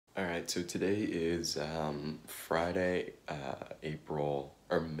Alright, so today is Friday, April,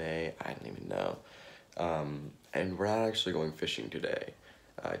 or May, I don't even know. And we're not actually going fishing today.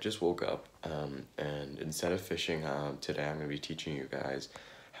 I just woke up, and instead of fishing today, I'm going to be teaching you guys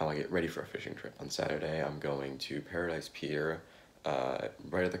how I get ready for a fishing trip. On Saturday, I'm going to Paradise Pier,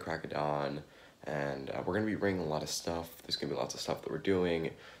 right at the crack of dawn, and we're going to be bringing a lot of stuff. There's going to be lots of stuff that we're doing,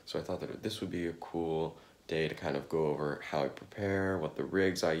 so I thought that this would be a cool day to kind of go over how I prepare, what the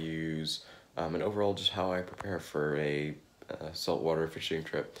rigs I use, and overall just how I prepare for a saltwater fishing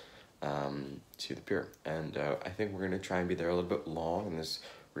trip to the pier. And I think we're going to try and be there a little bit long, and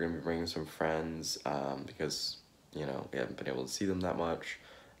we're going to be bringing some friends because, you know, we haven't been able to see them that much.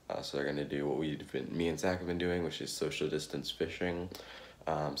 So they're going to do what me and Zach have been doing, which is social distance fishing.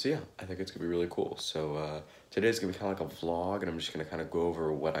 So yeah, I think it's going to be really cool. So today's going to be kind of like a vlog, and I'm just going to kind of go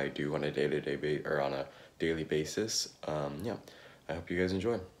over what I do on a daily basis. Yeah, I hope you guys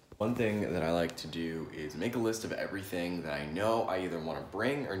enjoy. One thing that I like to do is make a list of everything that I know I either want to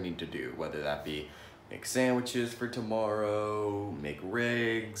bring or need to do, whether that be make sandwiches for tomorrow, make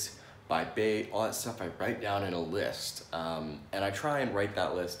rigs, buy bait, all that stuff I write down in a list. And I try and write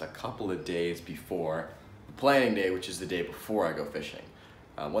that list a couple of days before the planning day, which is the day before I go fishing.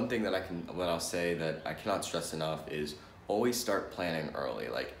 One thing that I'll say that I cannot stress enough is always start planning early.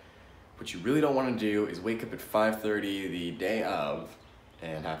 Like, what you really don't want to do is wake up at 5:30 the day of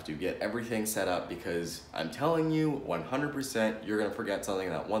and have to get everything set up, because I'm telling you 100% you're going to forget something,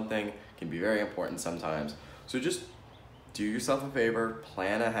 and that one thing can be very important sometimes. So just do yourself a favor,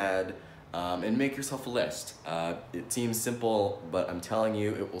 plan ahead, and make yourself a list. It seems simple, but I'm telling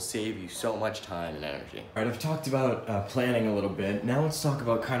you, it will save you so much time and energy. All right, I've talked about planning a little bit. Now let's talk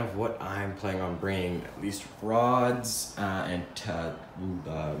about kind of what I'm planning on bringing, at least rods and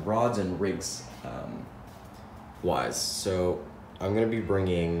rigs wise. So I'm gonna be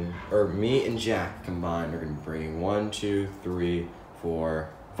bringing, or me and Jack combined are gonna be bringing 1, 2, 3, 4,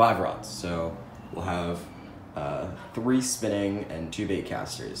 5 rods. So we'll have 3 spinning and 2 bait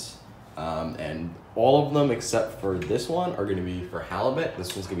casters. And all of them except for this one are going to be for halibut.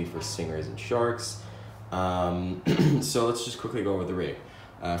 This one's going to be for stingrays and sharks. So let's just quickly go over the rig.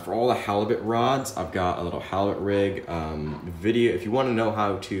 For all the halibut rods, I've got a little halibut rig video. If you want to know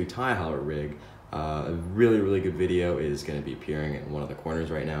how to tie a halibut rig, a really good video is going to be appearing in one of the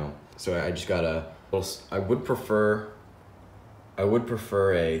corners right now. So I just got a little, I would prefer a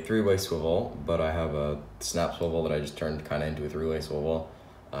 3-way swivel, but I have a snap swivel that I just turned kind of into a 3-way swivel.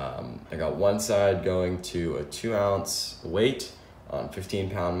 I got one side going to a 2-ounce weight on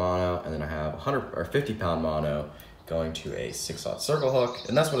 15-pound mono, and then I have 50-pound mono going to a 6/0 circle hook,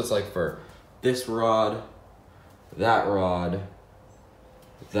 and that's what it's like for this rod, that rod, and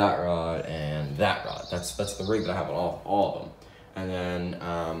that rod. That's the rig that I have on all of them. And then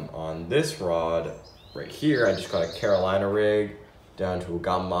on this rod right here, I just got a Carolina rig down to a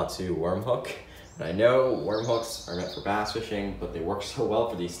Gamakatsu worm hook. And I know worm hooks are meant for bass fishing, but they work so well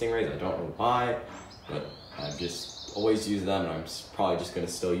for these stingrays. I don't know why, but I've just always used them, and I'm probably just gonna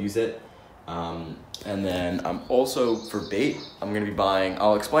still use it. And then I'm also, for bait, I'm gonna be buying,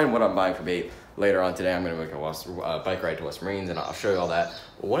 I'll explain what I'm buying for bait later on today. I'm gonna make a bike ride to West Marines, and I'll show you all that.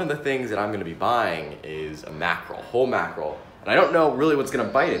 But one of the things that I'm gonna be buying is a mackerel, whole mackerel. And I don't know really what's gonna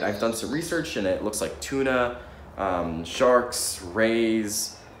bite it. I've done some research, and it looks like tuna, sharks,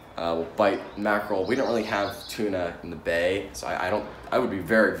 rays, will bite mackerel. We don't really have tuna in the bay, so I would be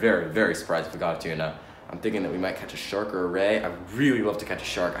very surprised if we got a tuna. I'm thinking that we might catch a shark or a ray. I would really love to catch a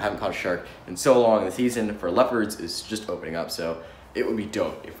shark. I haven't caught a shark in so long. The season for leopards is just opening up, so it would be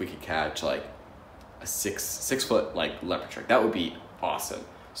dope if we could catch like a 6-foot like leopard shark. That would be awesome.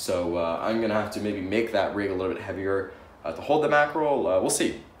 So I'm gonna have to maybe make that rig a little bit heavier to hold the mackerel. We'll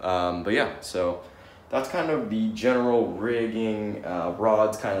see. But yeah, so that's kind of the general rigging,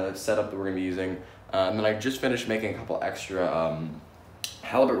 rods kind of setup that we're gonna be using. And then I just finished making a couple extra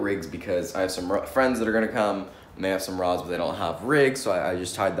halibut rigs, because I have some friends that are gonna come, and they have some rods, but they don't have rigs, so I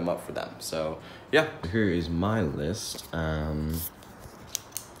just tied them up for them. So yeah. Here is my list.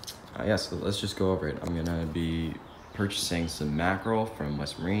 Yeah, so let's just go over it. I'm gonna be purchasing some mackerel from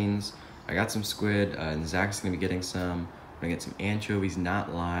West Marines. I got some squid, and Zach's gonna be getting some. I'm gonna get some anchovies,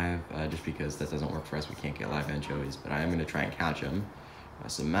 not live, just because that doesn't work for us. We can't get live anchovies, but I am gonna try and catch them.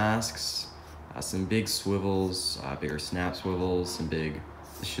 Some masks, some big swivels, bigger snap swivels, some big,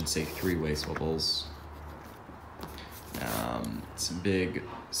 I should say 3-way swivels. Some big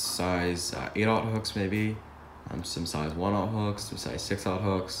size 8/0 hooks maybe, some size 1/0 hooks, some size 6/0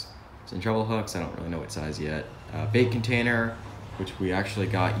 hooks, some treble hooks, I don't really know what size yet. Bait container which we actually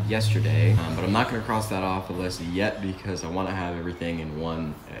got yesterday, but I'm not gonna cross that off the list yet because I wanna have everything in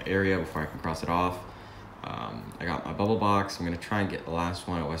one area before I can cross it off. I got my bubble box. I'm gonna try and get the last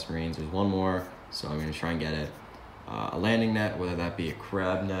one at West Marines. There's one more, so I'm gonna try and get it. A landing net, whether that be a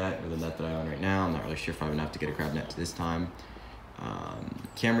crab net or the net that I own right now. I'm not really sure if I would have to get a crab net this time.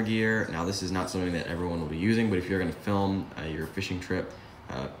 Camera gear. Now this is not something that everyone will be using, but if you're gonna film your fishing trip,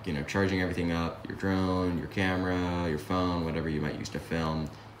 you know, charging everything up, your drone, your camera, your phone, whatever you might use to film.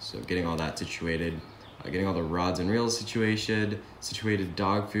 So getting all that situated, getting all the rods and reels situated,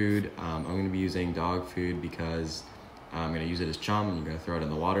 dog food. I'm gonna be using dog food because I'm gonna use it as chum. I'm gonna throw it in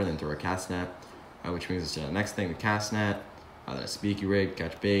the water and then throw a cast net, which brings us to the next thing, the cast net, then a speaky rig,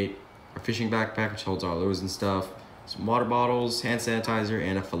 catch bait, our fishing backpack, which holds all lures and stuff, some water bottles, hand sanitizer,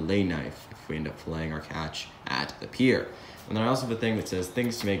 and a fillet knife if we end up filleting our catch at the pier. And then I also have a thing that says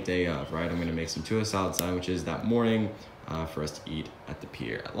things to make day of, right? I'm gonna make some Tua salad sandwiches that morning for us to eat at the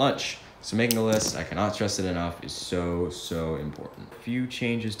pier at lunch. So making a list, I cannot stress it enough, is so, so important. A few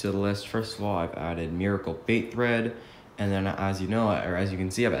changes to the list. First of all, I've added Miracle Bait Thread. And then as you know, or as you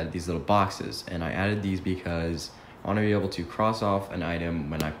can see, I've added these little boxes. And I added these because I want to be able to cross off an item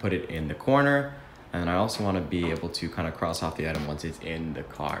when I put it in the corner. And I also want to be able to kind of cross off the item once it's in the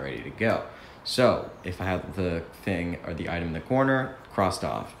car, ready to go. So if I have the thing or the item in the corner, crossed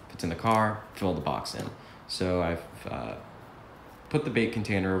off. If it's in the car, fill the box in. So I've put the bait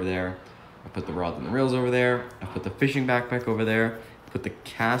container over there. I put the rods and the reels over there. I put the fishing backpack over there. Put the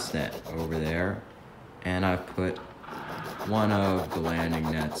cast net over there. And I put one of the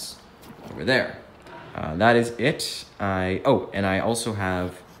landing nets over there. That is it. And I also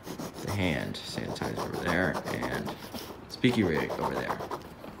have the hand sanitizer over there and speaky rig over there.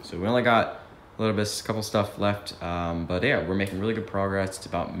 So we only got a little bit, a couple stuff left, but yeah, we're making really good progress. It's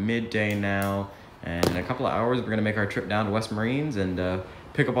about midday now, and in a couple of hours, we're gonna make our trip down to West Marines and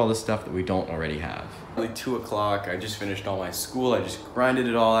pick up all the stuff that we don't already have. Only 2 o'clock, I just finished all my school. I just grinded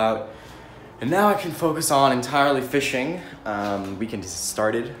it all out. And now I can focus on entirely fishing. We can just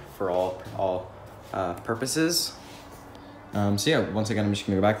started for all purposes. So yeah, once again, I'm just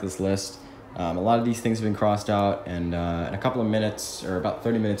gonna go back to this list. A lot of these things have been crossed out, and in a couple of minutes, or about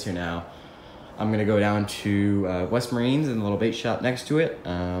 30 minutes here now, I'm gonna go down to West Marines and the little bait shop next to it,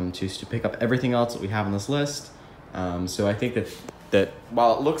 just to pick up everything else that we have on this list. So I think that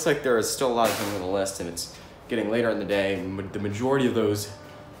while it looks like there is still a lot of things on the list and it's getting later in the day, the majority of those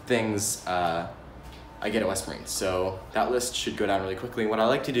things I get at West Marines. So that list should go down really quickly. And what I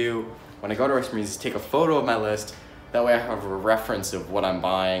like to do when I go to West Marines is take a photo of my list. That way I have a reference of what I'm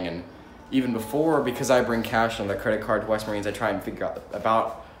buying. And even before, because I bring cash on the credit card to West Marines, I try and figure out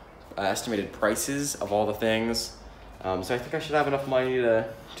about estimated prices of all the things. So I think I should have enough money to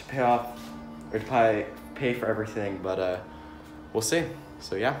pay off, or to pay for everything, but we'll see.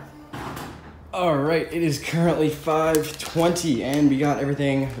 So yeah. All right, it is currently 5:20 and we got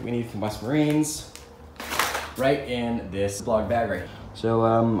everything that we need from West Marines right in this blog bag right here. So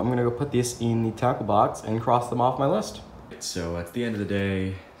I'm gonna go put this in the tackle box and cross them off my list. So at the end of the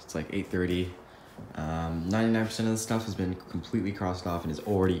day, it's like 8:30. 99% of the stuff has been completely crossed off and is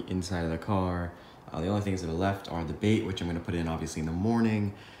already inside of the car. The only things that are left are the bait, which I'm gonna put in obviously in the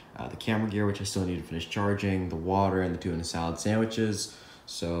morning, the camera gear, which I still need to finish charging, the water, and the tuna salad sandwiches.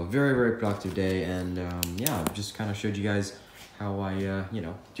 So very, very productive day, and yeah, just kind of showed you guys how I,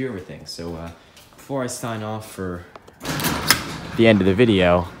 do everything. So before I sign off for the end of the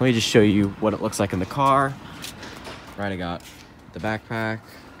video, let me just show you what it looks like in the car. Right, I got the backpack.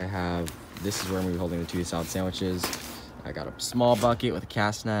 I have, this is where I'm gonna be holding the tuna salad sandwiches. I got a small bucket with a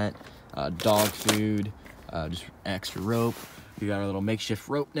cast net, dog food, just extra rope. We got our little makeshift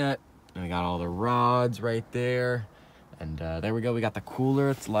rope net, and we got all the rods right there. And there we go, we got the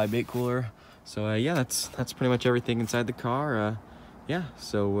cooler, it's a live bait cooler. So yeah, that's pretty much everything inside the car. Yeah,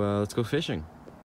 so let's go fishing.